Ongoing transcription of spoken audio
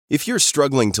If you're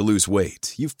struggling to lose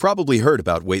weight, you've probably heard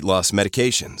about weight loss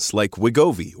medications like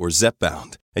Wegovy or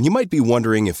Zepbound, and you might be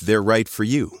wondering if they're right for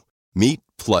you. Meet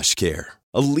PlushCare,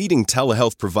 a leading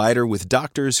telehealth provider with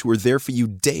doctors who are there for you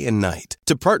day and night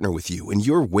to partner with you in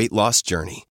your weight loss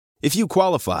journey. If you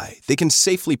qualify, they can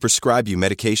safely prescribe you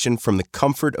medication from the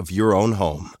comfort of your own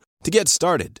home. To get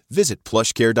started, visit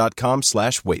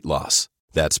plushcare.com/weightloss.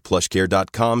 That's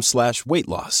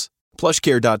plushcare.com/weightloss.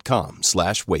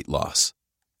 plushcare.com/weightloss.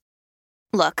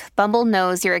 Look, Bumble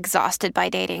knows you're exhausted by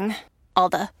dating. All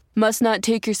the must not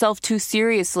take yourself too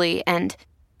seriously and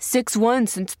 6'1"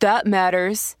 since that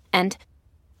matters. And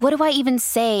what do I even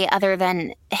say other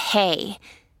than hey?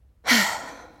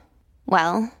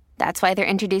 Well, that's why they're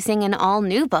introducing an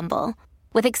all-new Bumble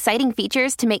with exciting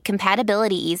features to make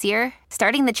compatibility easier,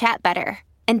 starting the chat better,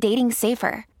 and dating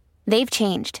safer. They've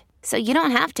changed, so you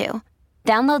don't have to.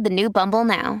 Download the new Bumble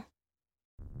now.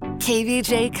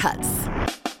 KVJ Cuts.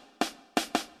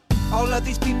 All of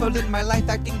these people in my life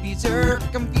acting berserk.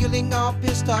 I'm feeling all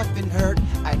pissed off and hurt.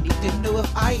 I need to know if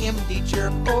I am the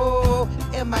jerk. Oh,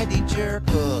 am I the jerk?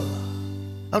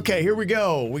 Okay, here we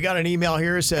go. We got an email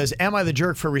here that says, am I the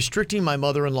jerk for restricting my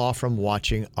mother-in-law from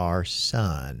watching our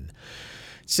son?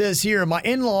 It says here, my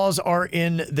in-laws are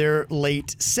in their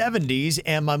late 70s,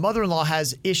 and my mother-in-law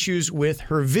has issues with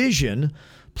her vision.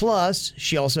 Plus,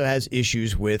 she also has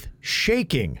issues with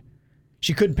shaking.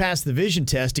 She couldn't pass the vision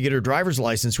test to get her driver's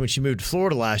license when she moved to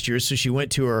Florida last year, so she went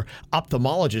to her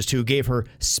ophthalmologist who gave her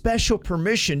special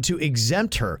permission to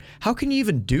exempt her. How can you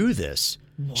even do this?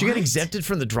 What? She got exempted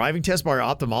from the driving test by her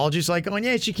ophthalmologist, like, oh,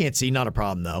 yeah, she can't see, not a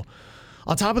problem, though.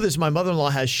 On top of this, my mother-in-law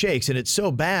has shakes, and it's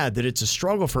so bad that it's a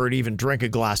struggle for her to even drink a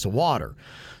glass of water.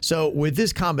 So with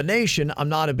this combination, I'm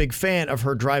not a big fan of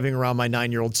her driving around my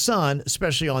 9-year-old son,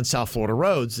 especially on South Florida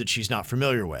roads that she's not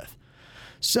familiar with.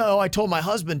 So I told my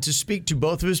husband to speak to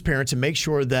both of his parents and make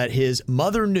sure that his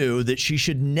mother knew that she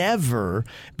should never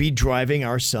be driving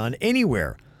our son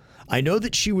anywhere. I know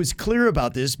that she was clear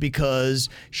about this because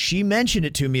she mentioned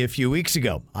it to me a few weeks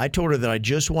ago. I told her that I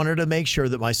just wanted to make sure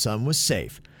that my son was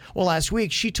safe. Well, last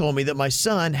week she told me that my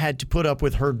son had to put up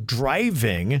with her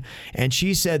driving, and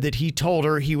she said that he told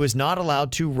her he was not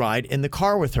allowed to ride in the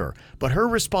car with her. But her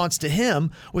response to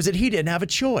him was that he didn't have a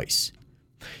choice.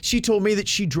 She told me that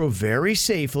she drove very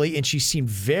safely and she seemed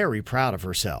very proud of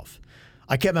herself.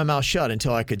 I kept my mouth shut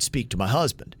until I could speak to my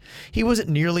husband. He wasn't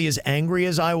nearly as angry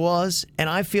as I was,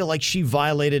 and I feel like she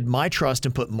violated my trust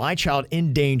and put my child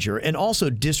in danger and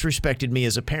also disrespected me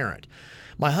as a parent.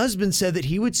 My husband said that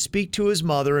he would speak to his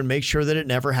mother and make sure that it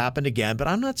never happened again, but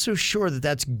I'm not so sure that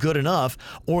that's good enough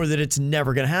or that it's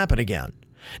never going to happen again.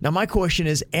 Now, my question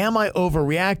is, am I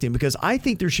overreacting? Because I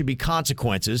think there should be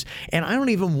consequences, and I don't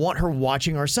even want her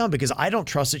watching our son because I don't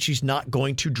trust that she's not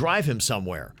going to drive him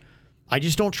somewhere. I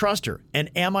just don't trust her. And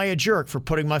am I a jerk for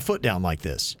putting my foot down like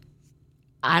this?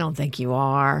 I don't think you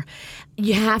are.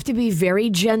 You have to be very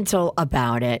gentle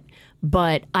about it,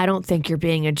 but I don't think you're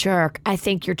being a jerk. I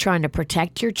think you're trying to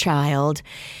protect your child.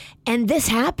 And this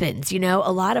happens, a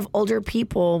lot of older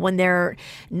people, when they're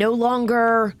no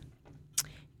longer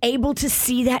able to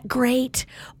see that great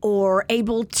or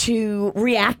able to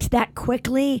react that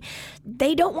quickly,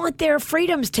 they don't want their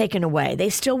freedoms taken away. They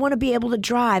still want to be able to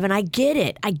drive, and I get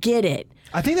it.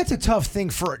 I think that's a tough thing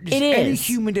for just any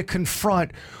human to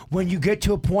confront when you get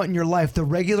to a point in your life. The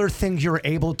regular things you're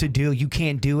able to do, you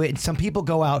can't do it. And some people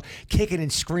go out kicking and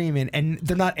screaming, and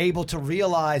they're not able to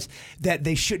realize that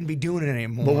they shouldn't be doing it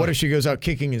anymore. But what if she goes out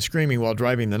kicking and screaming while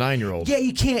driving the 9-year-old? Yeah,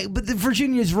 you can't. But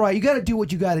Virginia's right. You got to do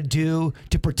what you got to do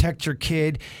to protect your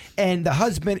kid. And the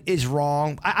husband is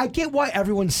wrong. I get why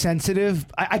everyone's sensitive.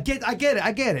 I get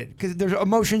it. Because their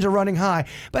emotions are running high.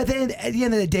 But at the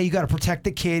end of the day, you got to protect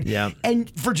the kid. Yeah. And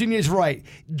Virginia's right.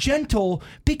 Gentle,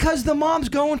 because the mom's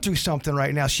going through something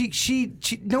right now. She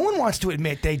no one wants to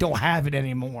admit they don't have it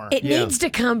anymore. It needs to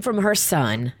come from her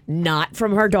son, not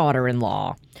from her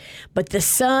daughter-in-law. But the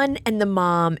son and the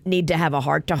mom need to have a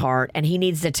heart-to-heart, and he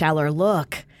needs to tell her,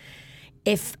 look,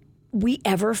 if we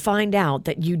ever find out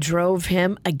that you drove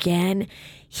him again,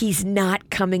 he's not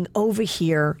coming over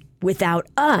here without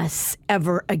us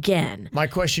ever again. My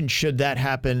question, should that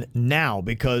happen now?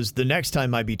 Because the next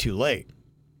time might be too late.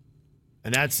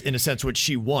 And that's, in a sense, what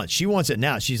she wants. She wants it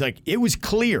now. She's like, it was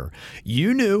clear.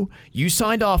 You knew. You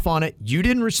signed off on it. You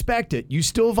didn't respect it. You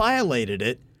still violated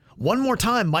it. One more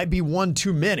time might be one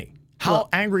too many. How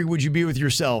angry would you be with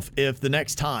yourself if the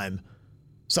next time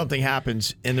something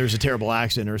happens and there's a terrible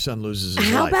accident or her son loses his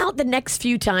life. How about the next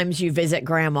few times you visit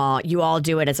grandma, you all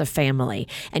do it as a family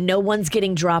and no one's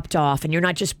getting dropped off and you're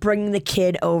not just bringing the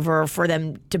kid over for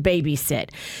them to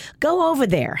babysit. Go over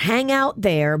there, hang out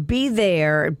there, be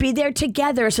there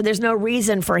together so there's no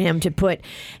reason for him to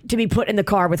be put in the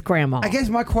car with grandma. I guess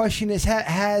my question is,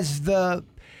 has the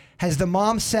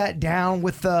mom sat down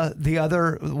with the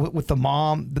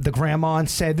grandma and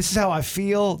said, "This is how I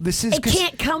feel. It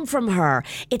can't come from her.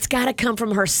 It's got to come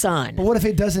from her son." But what if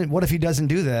it doesn't? What if he doesn't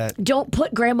do that? Don't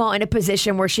put grandma in a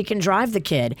position where she can drive the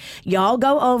kid. Y'all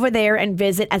go over there and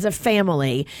visit as a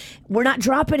family. We're not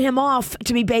dropping him off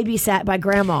to be babysat by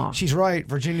grandma. She's right.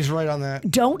 Virginia's right on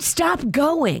that. Don't stop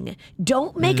going.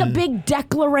 Don't make a big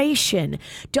declaration.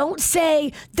 Don't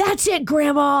say, "That's it,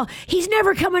 grandma. He's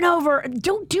never coming over."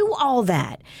 Don't do all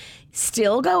that.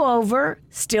 Still go over,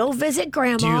 still visit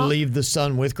grandma. Do you leave the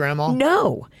son with grandma?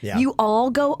 No. Yeah. You all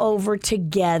go over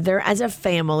together as a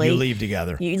family. You leave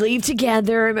together. You leave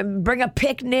together, bring a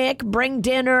picnic, bring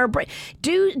dinner,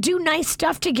 do nice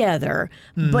stuff together,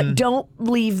 but don't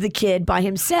leave the kid by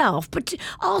himself. But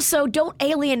also don't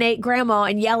alienate grandma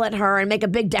and yell at her and make a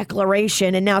big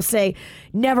declaration and now say,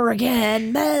 "Never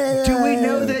again." Do we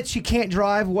know that she can't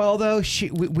drive well, though?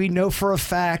 We know for a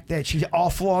fact that she's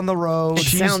awful on the road. It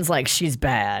sounds like she's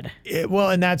bad.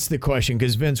 And that's the question,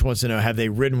 because Vince wants to know, have they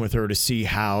ridden with her to see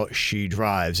how she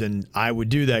drives? And I would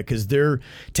do that because they're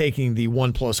taking the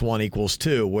 1 + 1 =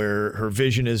 2, where her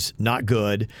vision is not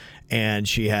good and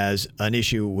she has an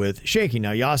issue with shaking.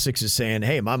 Now, Yasix is saying,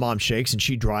 hey, my mom shakes and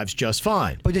she drives just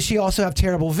fine. But does she also have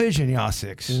terrible vision,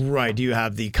 Yasix? Right. Do you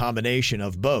have the combination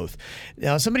of both?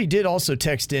 Now, somebody did also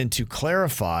text in to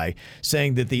clarify,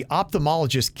 saying that the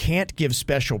ophthalmologist can't give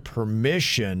special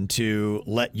permission to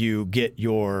let you get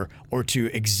or to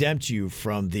exempt you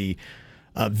from the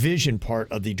vision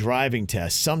part of the driving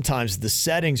test. Sometimes the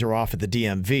settings are off at the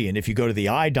DMV, and if you go to the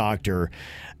eye doctor,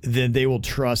 then they will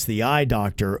trust the eye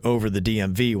doctor over the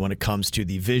DMV when it comes to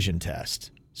the vision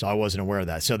test. So I wasn't aware of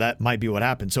that. So that might be what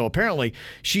happened. So apparently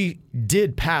she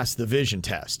did pass the vision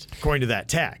test, according to that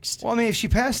text. Well, I mean, if she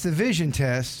passed the vision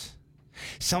test,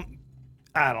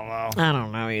 I don't know. I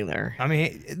don't know either. I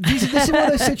mean, this is one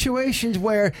of those situations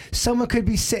where someone could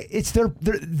be it's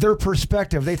their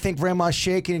perspective. They think grandma's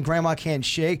shaking and grandma can't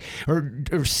shake,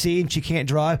 or see and she can't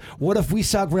drive. What if we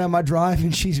saw grandma drive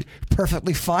and she's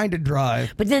perfectly fine to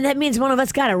drive? But then that means one of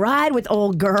us got to ride with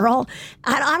old girl.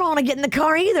 I don't want to get in the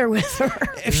car either with her.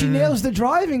 If she nails the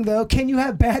driving, though, can you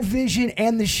have bad vision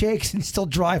and the shakes and still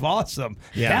drive awesome?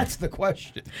 Yeah. That's the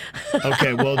question.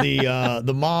 Okay, well,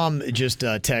 the mom just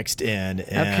texted in.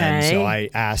 And so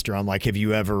I asked her, I'm like, have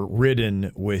you ever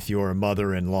ridden with your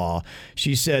mother-in-law?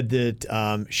 She said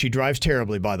that she drives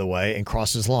terribly, by the way, and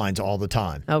crosses lines all the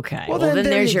time. Okay. Well, then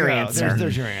there's your answer.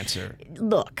 There's your answer.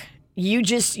 Look. You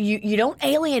don't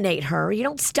alienate her. You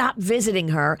don't stop visiting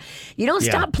her. You don't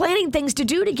stop planning things to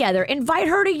do together. Invite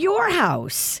her to your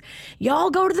house.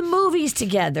 Y'all go to the movies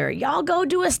together. Y'all go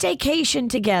do a staycation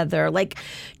together. Like,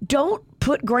 don't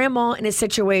put grandma in a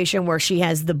situation where she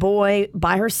has the boy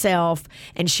by herself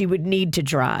and she would need to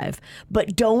drive.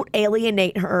 But don't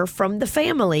alienate her from the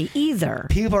family either.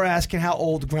 People are asking how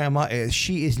old grandma is.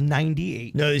 She is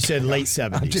 98. No, they said late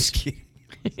 70s. I'm just kidding.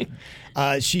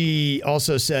 She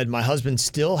also said, my husband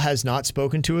still has not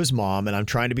spoken to his mom, and I'm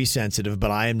trying to be sensitive,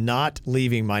 but I am not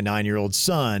leaving my 9-year-old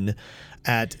son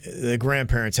at the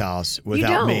grandparents' house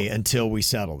without me until we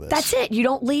settle this. That's it. You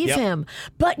don't leave him.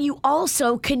 But you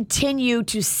also continue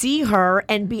to see her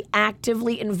and be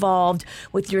actively involved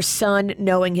with your son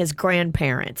knowing his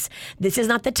grandparents. This is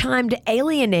not the time to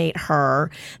alienate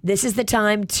her. This is the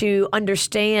time to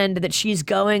understand that she's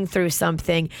going through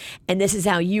something, and this is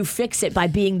how you fix it, by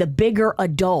being the bigger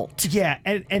adult. Yeah,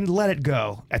 and let it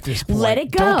go at this point. Let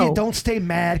it go. Don't stay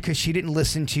mad because she didn't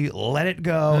listen to you. Let it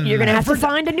go. You're going to have to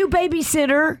find a new babysitter.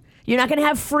 You're not going to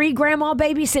have free grandma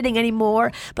babysitting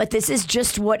anymore, but this is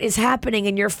just what is happening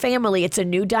in your family. It's a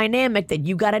new dynamic that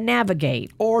you got to navigate.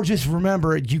 Or just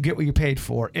remember, you get what you paid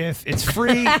for. If it's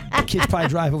free, the kids probably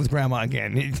drive it with grandma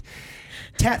again.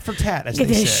 Tat for tat, as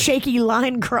they say. Shaky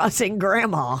line crossing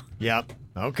grandma. Yep.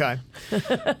 Okay.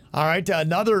 All right.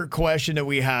 Another question that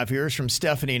we have here is from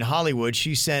Stephanie in Hollywood.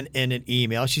 She sent in an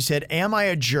email. She said, am I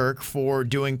a jerk for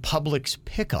doing Publix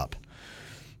pickup?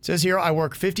 It says here, I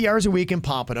work 50 hours a week in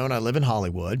Pompano, and I live in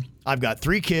Hollywood. I've got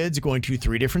 3 kids going to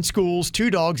 3 different schools, 2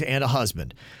 dogs, and a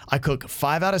husband. I cook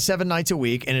 5 out of 7 nights a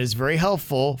week, and it is very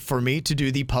helpful for me to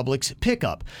do the Publix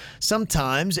pickup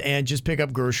sometimes and just pick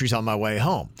up groceries on my way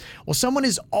home. Well, someone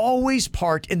is always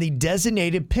parked in the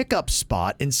designated pickup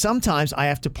spot, and sometimes I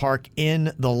have to park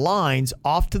in the lines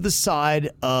off to the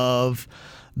side of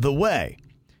the way.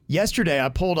 Yesterday, I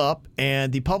pulled up,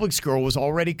 and the Publix girl was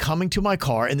already coming to my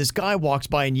car, and this guy walks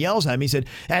by and yells at me. He said,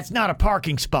 "That's not a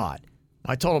parking spot."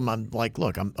 I told him, I'm like,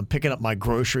 look, I'm picking up my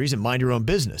groceries and mind your own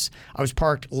business. I was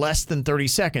parked less than 30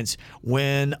 seconds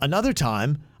when another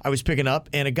time I was picking up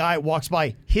and a guy walks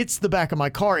by, hits the back of my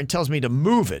car and tells me to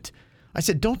move it. I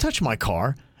said, "Don't touch my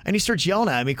car." And he starts yelling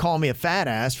at me, calling me a fat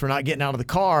ass for not getting out of the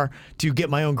car to get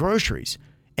my own groceries.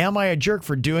 Am I a jerk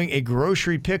for doing a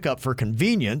grocery pickup for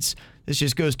convenience? This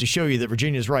just goes to show you that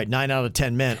Virginia's right. 9 out of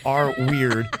 10 men are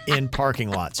weird in parking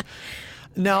lots.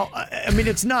 Now, I mean,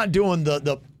 it's not doing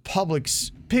the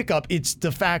Publix pickup. It's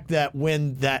the fact that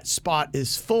when that spot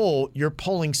is full, you're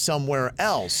pulling somewhere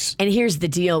else. And here's the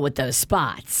deal with those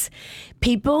spots.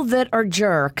 People that are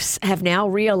jerks have now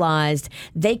realized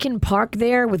they can park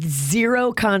there with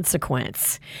zero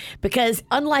consequence. Because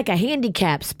unlike a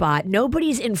handicap spot,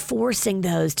 nobody's enforcing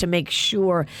those to make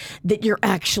sure that you're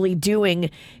actually doing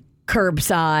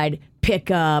curbside,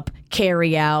 pick up,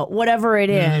 carry out, whatever it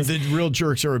is. The real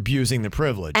jerks are abusing the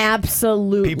privilege.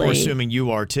 Absolutely. People are assuming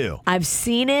you are too. I've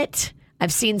seen it.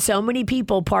 I've seen so many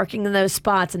people parking in those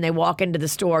spots and they walk into the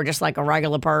store just like a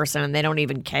regular person and they don't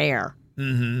even care.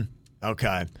 Mm-hmm.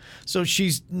 Okay. So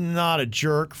she's not a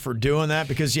jerk for doing that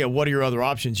because, what are your other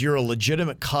options? You're a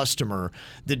legitimate customer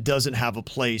that doesn't have a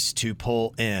place to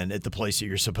pull in at the place that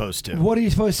you're supposed to. What are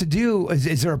you supposed to do?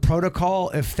 Is there a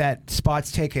protocol if that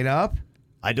spot's taken up?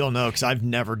 I don't know because I've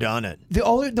never done it. The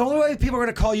only way people are going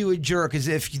to call you a jerk is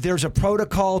if there's a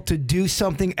protocol to do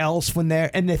something else when they're,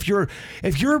 and if you're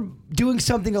doing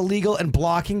something illegal and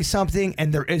blocking something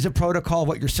and there is a protocol of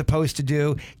what you're supposed to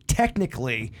do,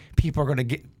 technically people are going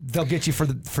to they'll get you for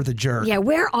the jerk. Yeah,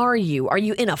 where are you? Are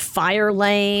you in a fire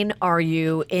lane? Are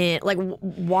you in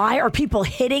why are people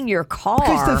hitting your car?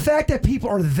 Because the fact that people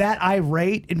are that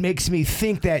irate, it makes me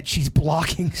think that she's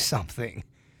blocking something.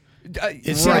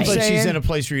 It sounds like she's in a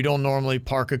place where you don't normally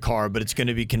park a car, but it's going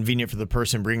to be convenient for the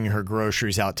person bringing her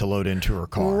groceries out to load into her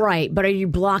car. Right, but are you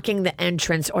blocking the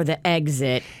entrance or the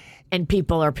exit? And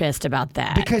people are pissed about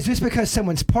that. Because just because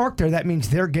someone's parked there, that means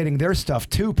they're getting their stuff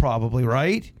too, probably,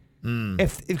 right?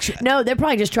 No, they're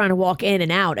probably just trying to walk in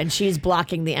and out, and she's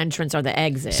blocking the entrance or the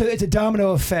exit. So it's a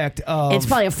domino effect of... It's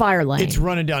probably a fire lane. It's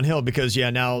running downhill because,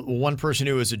 now one person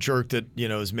who is a jerk that,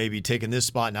 is maybe taking this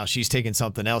spot, now she's taking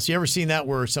something else. You ever seen that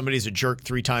where somebody's a jerk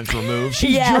 3 times removed?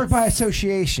 She's a jerk by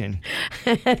association.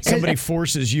 Somebody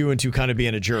forces you into kind of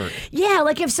being a jerk. Yeah,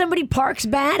 like if somebody parks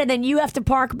bad and then you have to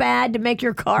park bad to make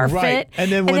your car fit.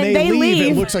 And then when they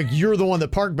leave, it looks like you're the one that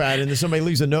parked bad, and then somebody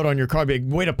leaves a note on your car, be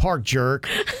like, "Way to park, jerk."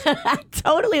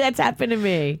 Totally, that's happened to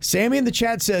me. Sammy in the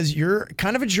chat says you're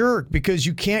kind of a jerk because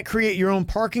you can't create your own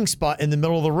parking spot in the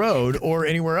middle of the road or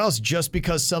anywhere else just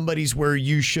because somebody's where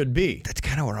you should be. That's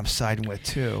kind of where I'm siding with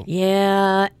too.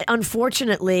 Yeah,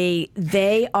 unfortunately,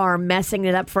 they are messing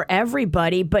it up for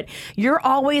everybody, but you're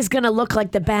always going to look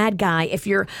like the bad guy if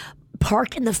you're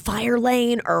park in the fire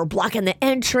lane or blocking the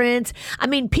entrance. I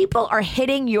mean, people are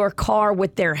hitting your car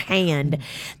with their hand.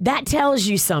 That tells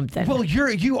you something. Well,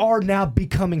 you are now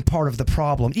becoming part of the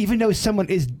problem. Even though someone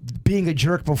is being a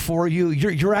jerk before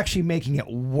you're actually making it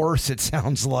worse, it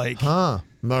sounds like. Huh.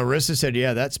 Marissa said,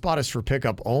 that spot is for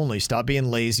pickup only. Stop being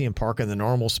lazy and park in the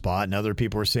normal spot. And other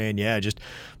people are saying, just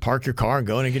park your car and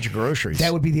go in and get your groceries.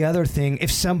 That would be the other thing.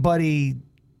 If somebody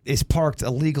is parked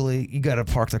illegally, you got to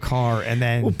park the car and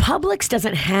then... Well, Publix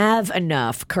doesn't have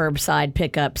enough curbside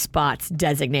pickup spots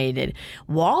designated.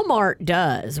 Walmart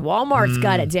does. Walmart's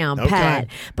got it down pat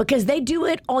because they do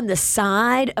it on the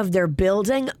side of their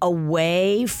building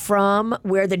away from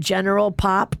where the general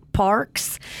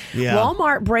parks. Yeah.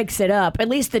 Walmart breaks it up. At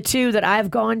least the 2 that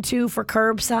I've gone to for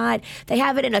curbside, they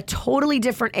have it in a totally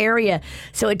different area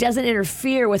so it doesn't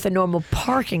interfere with the normal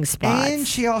parking spots. And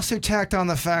she also tacked on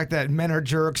the fact that men are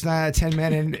jerks, 9 out of 10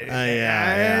 men, and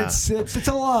it's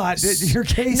a lot. Your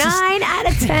case 9 out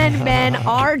of 10 men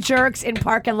are jerks in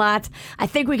parking lots. I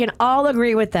think we can all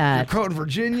agree with that. You're quoting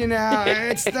Virginia now.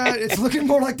 It's looking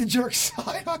more like the jerk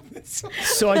side on this.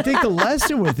 So I think the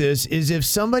lesson with this is if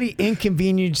somebody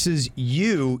inconveniences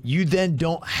you then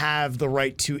don't have the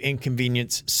right to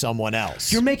inconvenience someone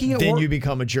else. You're making it then you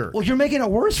become a jerk. Well, you're making it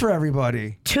worse for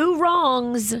everybody. 2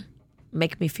 wrongs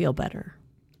make me feel better.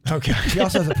 Okay. She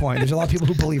also has a point. There's a lot of people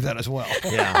who believe that as well.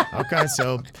 Yeah. Okay.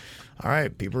 So, all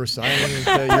right. People are saying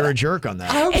that you're a jerk on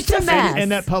that. It's a mess.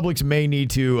 And that Publix may need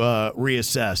to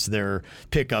reassess their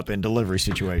pickup and delivery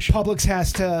situation. Publix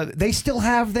has to. They still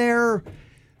have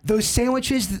those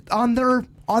sandwiches on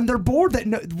their board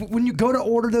that when you go to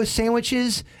order those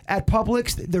sandwiches at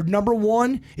Publix, they're number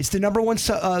 1. It's the number 1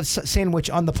 sandwich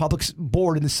on the Publix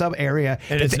board in the sub area.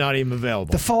 And it's not even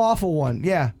available. The falafel one,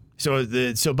 yeah. So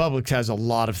Publix has a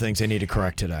lot of things they need to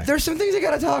correct today. There's some things they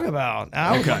got to talk about.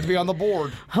 I would like to be on the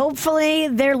board. Hopefully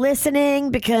they're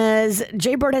listening because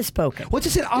Jay Bird has spoken. What's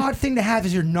just an odd thing to have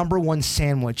is your number one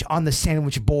sandwich on the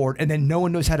sandwich board, and then no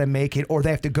one knows how to make it, or they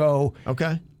have to go.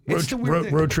 Okay.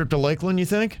 Road trip to Lakeland, you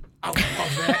think? I would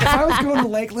love that. If I was going to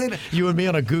Lakeland, you and me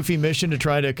on a goofy mission to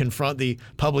try to confront the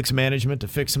Publix management to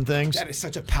fix some things. That is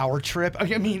such a power trip. I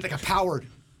mean, like a powered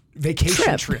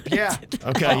vacation trip. Yeah.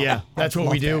 Okay, yeah. That's what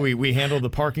we do. We handle the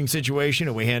parking situation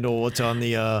and we handle what's on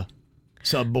the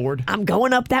sub board. I'm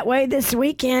going up that way this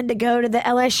weekend to go to the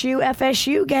LSU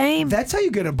FSU game. That's how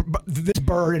you get this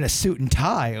bird in a suit and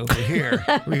tie over here.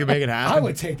 We can make it happen. I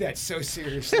would take that so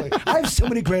seriously. I have so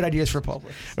many great ideas for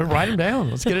Publix. Write them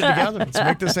down. Let's get it together. Let's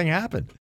make this thing happen.